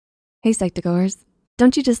Hey Psych2Goers,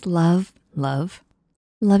 don't you just love love?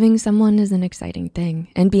 Loving someone is an exciting thing,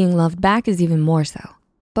 and being loved back is even more so.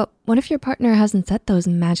 But what if your partner hasn't said those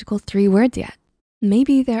magical 3 words yet?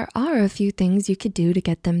 Maybe there are a few things you could do to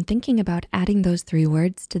get them thinking about adding those 3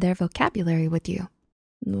 words to their vocabulary with you.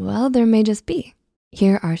 Well, there may just be.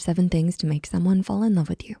 Here are 7 things to make someone fall in love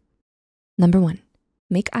with you. Number 1,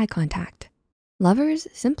 make eye contact. Lovers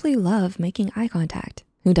simply love making eye contact.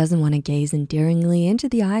 Who doesn't want to gaze endearingly into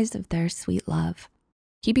the eyes of their sweet love?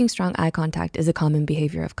 Keeping strong eye contact is a common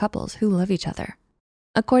behavior of couples who love each other.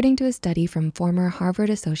 According to a study from former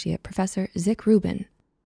Harvard associate professor Zick Rubin,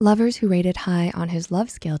 lovers who rated high on his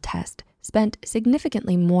love scale test spent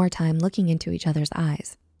significantly more time looking into each other's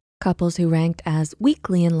eyes. Couples who ranked as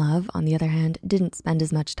weakly in love, on the other hand, didn't spend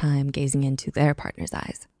as much time gazing into their partner's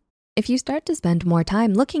eyes. If you start to spend more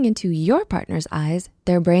time looking into your partner's eyes,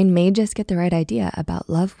 their brain may just get the right idea about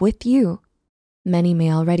love with you. Many may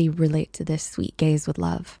already relate to this sweet gaze with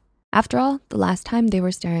love. After all, the last time they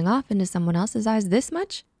were staring off into someone else's eyes this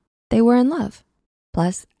much, they were in love.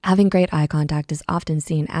 Plus, having great eye contact is often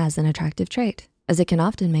seen as an attractive trait, as it can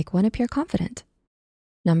often make one appear confident.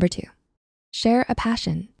 Number 2, share a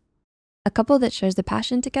passion. A couple that shares a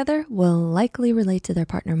passion together will likely relate to their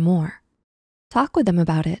partner more. Talk with them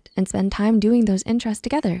about it and spend time doing those interests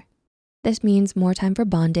together. This means more time for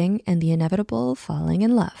bonding and the inevitable falling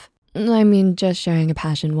in love. I mean, just sharing a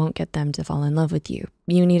passion won't get them to fall in love with you.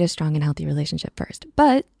 You need a strong and healthy relationship first,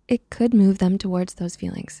 but it could move them towards those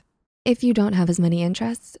feelings. If you don't have as many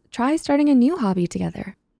interests, try starting a new hobby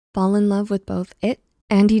together. Fall in love with both it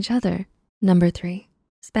and each other. Number 3,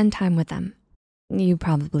 spend time with them. You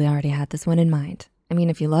probably already had this one in mind. I mean,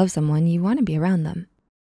 if you love someone, you wanna be around them.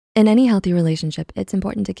 In any healthy relationship, it's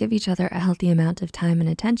important to give each other a healthy amount of time and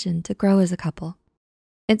attention to grow as a couple.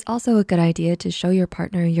 It's also a good idea to show your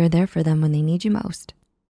partner you're there for them when they need you most.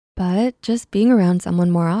 But just being around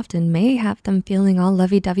someone more often may have them feeling all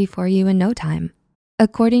lovey-dovey for you in no time.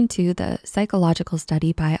 According to the psychological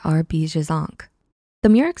study by R.B. Jazonk, the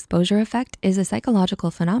mere exposure effect is a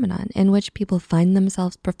psychological phenomenon in which people find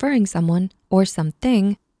themselves preferring someone or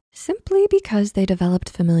something simply because they developed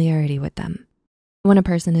familiarity with them. When a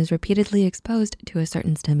person is repeatedly exposed to a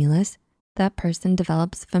certain stimulus, that person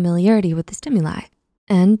develops familiarity with the stimuli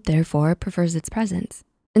and therefore prefers its presence.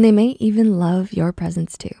 And they may even love your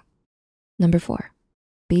presence too. Number 4,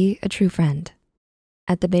 be a true friend.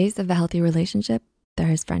 At the base of a healthy relationship,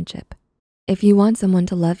 there is friendship. If you want someone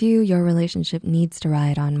to love you, your relationship needs to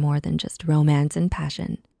ride on more than just romance and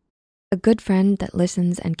passion. A good friend that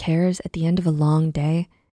listens and cares at the end of a long day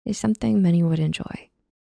is something many would enjoy.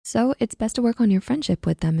 So it's best to work on your friendship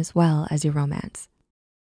with them as well as your romance.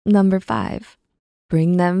 Number 5,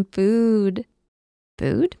 bring them food.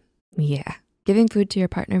 Food? Yeah, giving food to your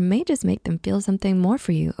partner may just make them feel something more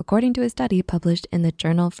for you, according to a study published in the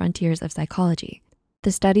journal Frontiers of Psychology.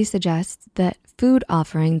 The study suggests that food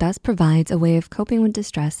offering thus provides a way of coping with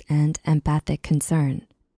distress and empathic concern,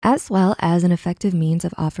 as well as an effective means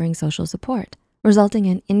of offering social support, resulting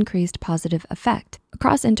in increased positive effect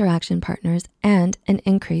across interaction partners and an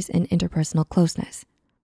increase in interpersonal closeness.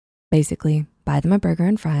 Basically, buy them a burger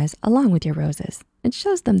and fries along with your roses. It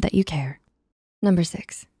shows them that you care. Number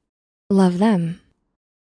 6, love them.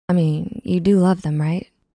 I mean, you do love them, right?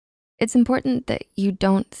 It's important that you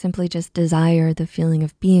don't simply just desire the feeling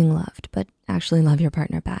of being loved, but actually love your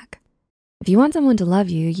partner back. If you want someone to love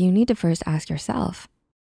you, you need to first ask yourself,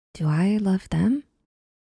 do I love them?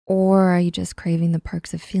 Or are you just craving the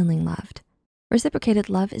perks of feeling loved? Reciprocated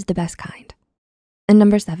love is the best kind. And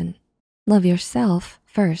number 7, love yourself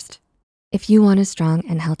first. If you want a strong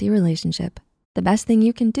and healthy relationship, the best thing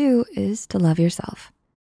you can do is to love yourself.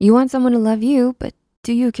 You want someone to love you, but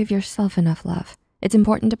do you give yourself enough love? It's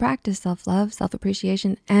important to practice self-love,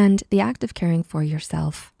 self-appreciation, and the act of caring for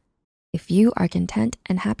yourself. If you are content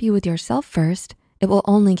and happy with yourself first, it will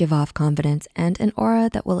only give off confidence and an aura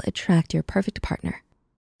that will attract your perfect partner.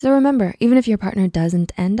 So remember, even if your partner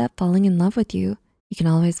doesn't end up falling in love with you, you can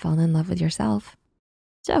always fall in love with yourself.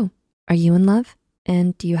 So, are you in love?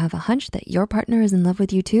 And do you have a hunch that your partner is in love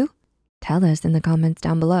with you too? Tell us in the comments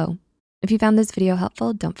down below. If you found this video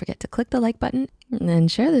helpful, don't forget to click the like button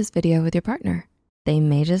and share this video with your partner. They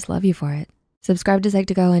may just love you for it. Subscribe to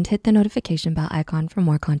Psych2Go and hit the notification bell icon for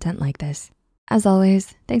more content like this. As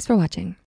always, thanks for watching.